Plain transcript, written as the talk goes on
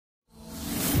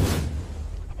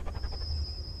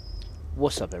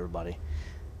What's up, everybody?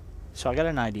 So I got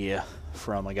an idea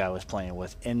from a guy I was playing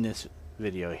with in this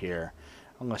video here.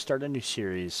 I'm going to start a new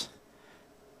series,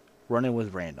 running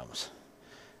with randoms.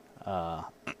 Uh,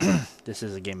 this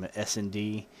is a game of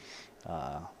S&D.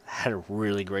 Had a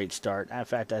really great start. In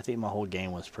fact, I think my whole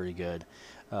game was pretty good.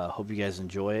 Hope you guys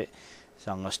enjoy it.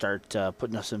 So I'm going to start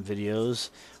putting up some videos,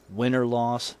 win or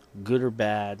loss, good or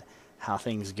bad, how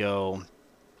things go.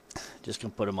 Just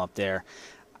going to put them up there.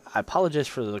 I apologize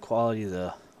for the quality of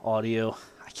the audio.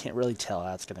 I can't really tell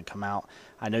how it's going to come out.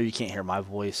 I know you can't hear my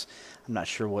voice. I'm not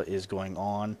sure what is going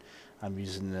on. I'm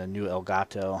using the new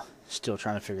Elgato. Still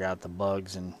trying to figure out the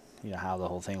bugs and how the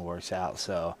whole thing works out.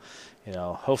 So,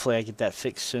 hopefully I get that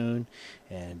fixed soon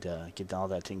and get all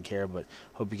that taken care of. But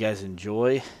hope you guys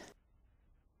enjoy.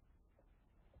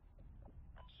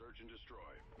 Search and destroy.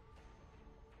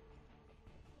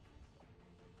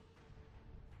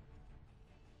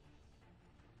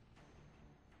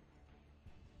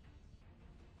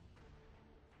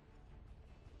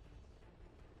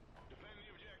 Defend the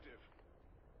objective.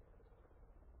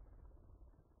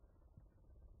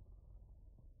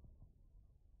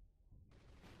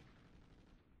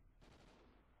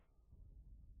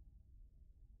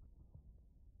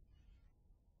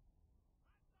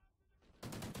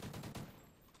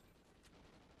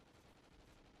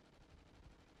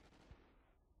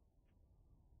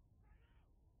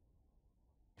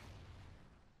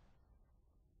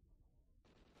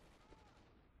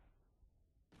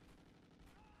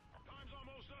 Time's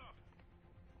almost up.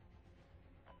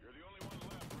 You're the only one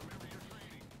left. Remember your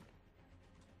training.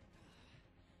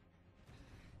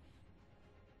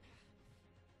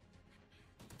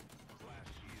 Glass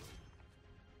shield.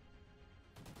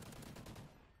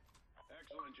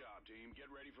 Excellent job, team. Get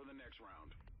ready for the next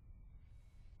round.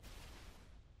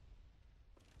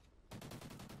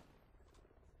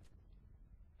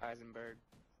 Heisenberg.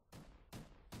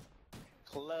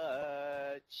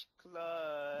 Clutch.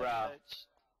 Bruh.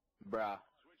 Bruh.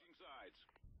 Switching sides.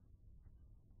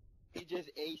 He just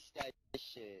aced that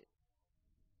shit.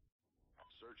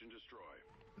 Search and destroy.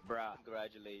 Bruh.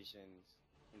 Congratulations.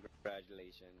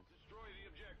 Congratulations. Destroy the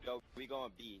objective. Yo, we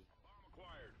gonna be. Bomb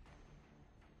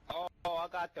acquired. Oh, I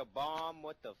got the bomb.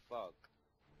 What the fuck?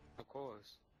 Of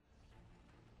course.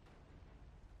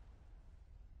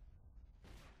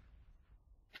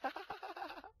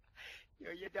 Yo,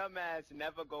 your dumb ass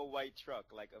never go white truck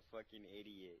like a fucking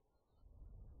idiot.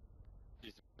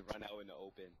 Just run out in the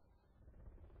open.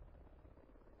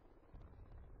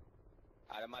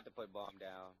 Alright, I'm about to put bomb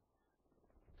down.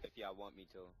 If y'all want me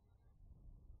to.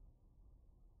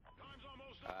 Time's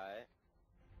almost up. Alright.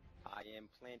 I am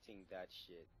planting that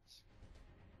shit.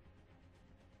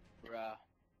 Bruh.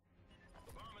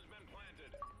 The bomb has been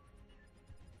planted.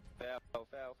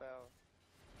 Fell.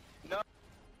 No!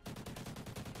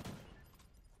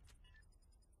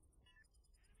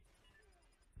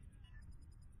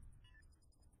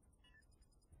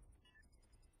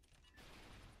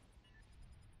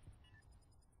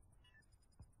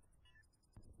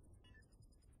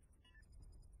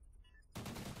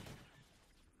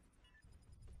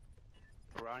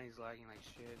 Ronnie's lagging like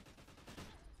shit.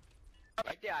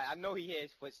 Right there, I know he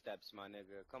hears footsteps, my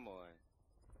nigga. Come on.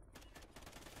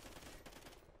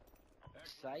 Excellent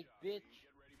Psych, job, bitch. team.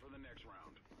 Get ready for the next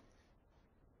round.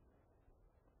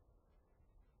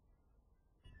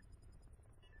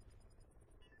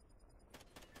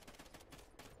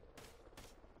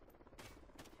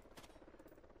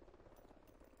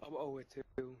 I'm 0-2.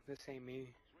 This ain't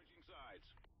me. Switching sides.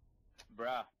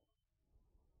 Bruh.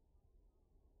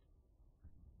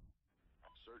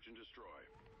 Search and destroy.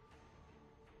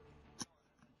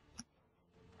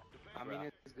 Defend. I mean,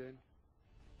 Bruh. it's good.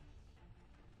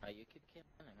 You keep killing,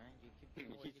 man. You keep doing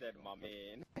what He you said, doing. my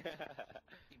man.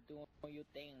 Keep doing your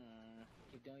thing.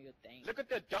 Keep doing your thing. Look at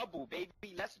the double, baby.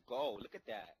 Let's go. Look at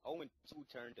that. 0 and 2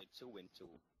 turned to 2 and 2.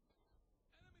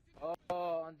 Oh,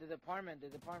 on the department.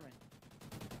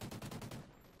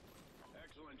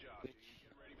 Excellent job, team.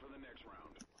 Get ready for the next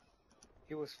round.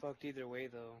 He was fucked either way,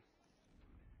 though.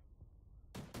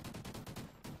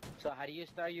 So how do you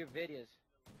start your videos?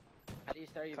 How do you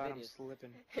start your God, I'm videos? slipping.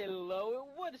 Hello,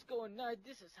 what is going on?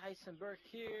 This is Heisenberg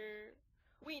here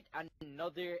with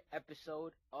another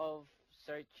episode of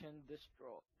Search and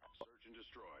Destroy. Search and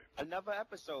destroy. Another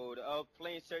episode of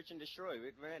playing Search and Destroy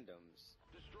with randoms.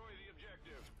 Destroy the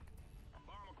objective.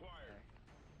 Bomb acquired.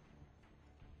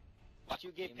 Watch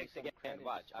you get Give me picked some again. credit,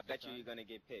 Watch. I bet you son. you're gonna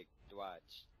get picked.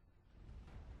 Watch.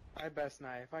 I best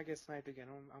snipe. If I get sniped again,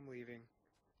 I'm leaving.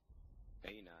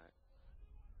 No, you're not.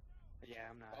 Yeah,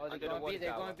 I'm not. Oh, they're Under the going water B, they're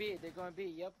tower. going B, they're going B,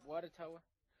 yep, water tower.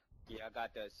 Yeah, I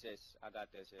got the assist.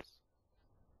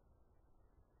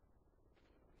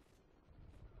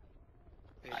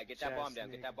 Alright, get that bomb down.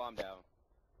 Get that bomb down.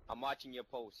 I'm watching your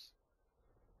post.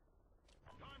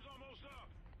 Time's almost up.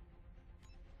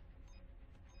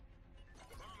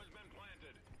 The bomb has been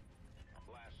planted.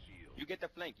 Blast shield. You get the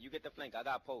flank. You get the flank. I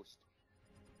got post.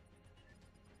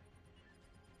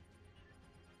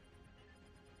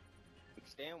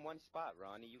 Stay in one spot,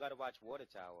 Ronnie. You gotta watch water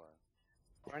tower.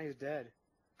 Ronnie's dead.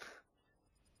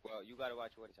 Well, you gotta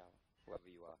watch water tower. Whoever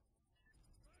you are.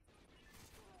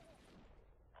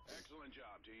 Excellent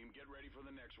job, team. Get ready for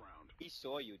the next round. He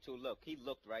saw you too. Look, he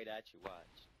looked right at you.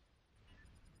 Watch.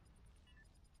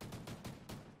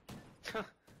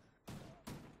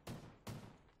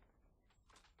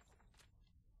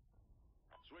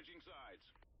 Switching sides.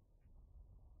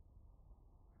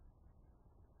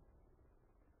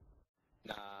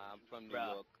 Nah, I'm from New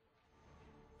Bruh. York.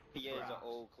 PA is an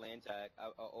old clan tag.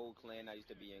 An old clan I used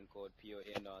to be in called Pure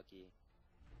Anarchy.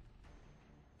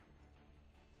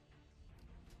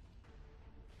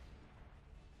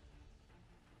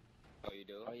 Oh, you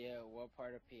do? Oh yeah, what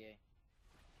part of PA?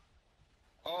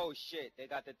 Oh shit, they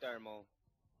got the thermal.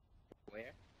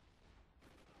 Where?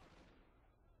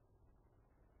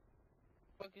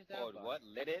 Fuck is that? Oh, about? what?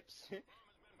 Lidips? Bomb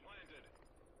has been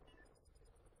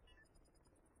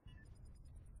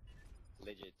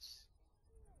planted. Legits.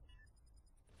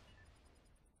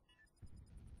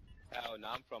 Hell no,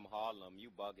 I'm from Harlem. You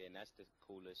bugging. That's the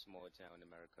coolest small town in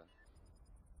America.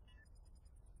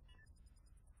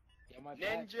 Yeah, my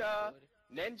Ninja! back,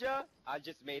 Ninja? I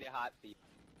just made it hot for you.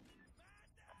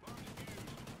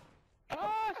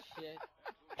 oh shit!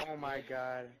 Oh my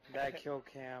god, that kill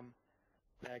cam.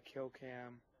 That kill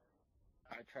cam.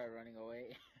 I tried running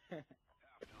away.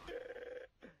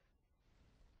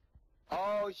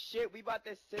 Oh shit, we about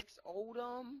to 6-0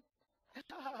 them?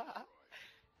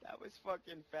 That was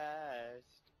fucking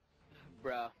fast.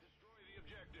 Bruh. Destroy the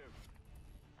objective.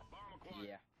 Bomb acquired.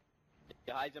 Yeah.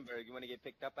 Hey, Heisenberg, you wanna get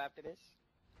picked up after this?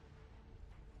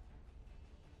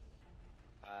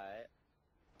 Alright.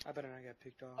 I better not get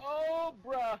picked off. Oh,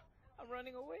 bruh! I'm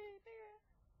running away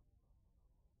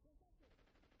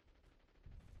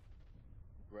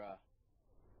there. Bruh.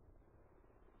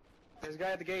 There's a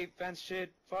guy at the gate, fence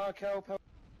shit. Fuck, help, help.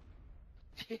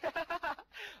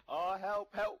 Oh,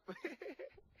 help, help.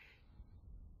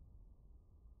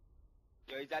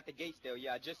 Yo, he's at the gate still.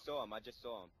 Yeah, I just saw him.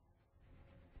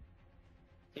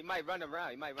 He might run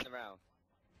around.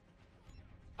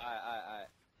 Alright.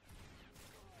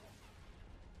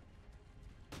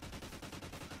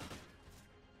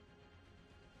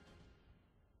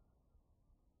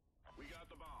 We got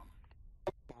the bomb.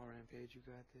 Oh, Rampage, you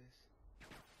got this.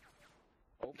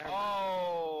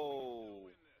 Oh! Win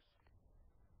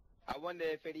this. I wonder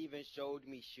if it even showed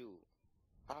me shoot.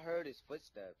 I heard his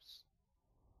footsteps.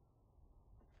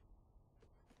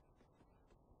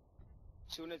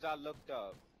 Soon as I looked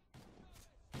up.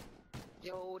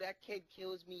 Yo, that kid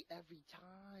kills me every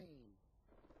time.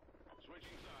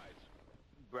 Switching sides.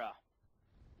 Bruh.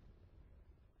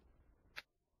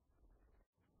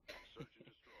 Search and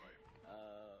destroy.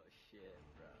 Oh shit,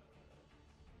 bro.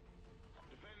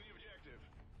 Defend the objective.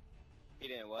 He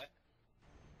didn't what?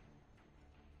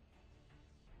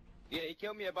 Yeah, he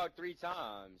killed me about 3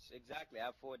 times. Exactly, I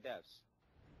have 4 deaths.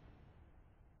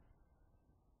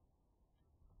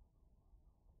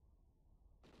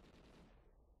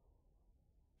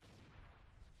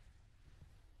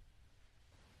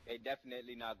 They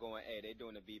definitely not going A. They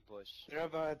doing a B push. They're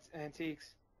up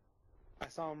antiques. I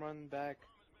saw him run back.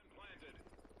 Bomb has been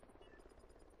planted.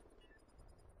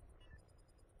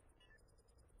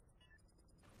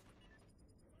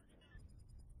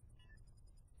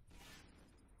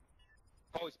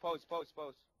 Post.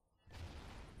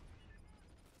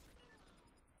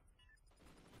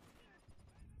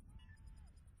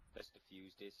 Let's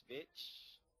defuse this bitch.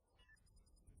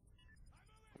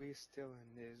 We still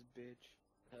in this bitch.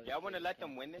 Y'all wanna let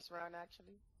them win this round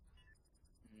actually?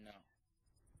 No.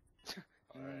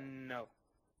 Alright. No.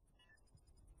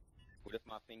 What if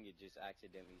my finger just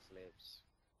accidentally slips?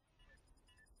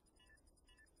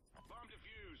 Bomb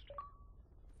defused.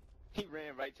 He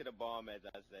ran right to the bomb as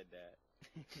I said that.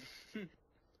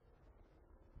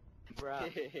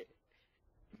 Bruh.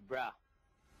 Bruh.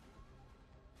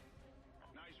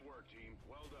 Nice work, team.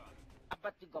 Well done. I'm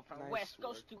about to go from Nice West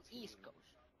Coast work, to East team. Coast.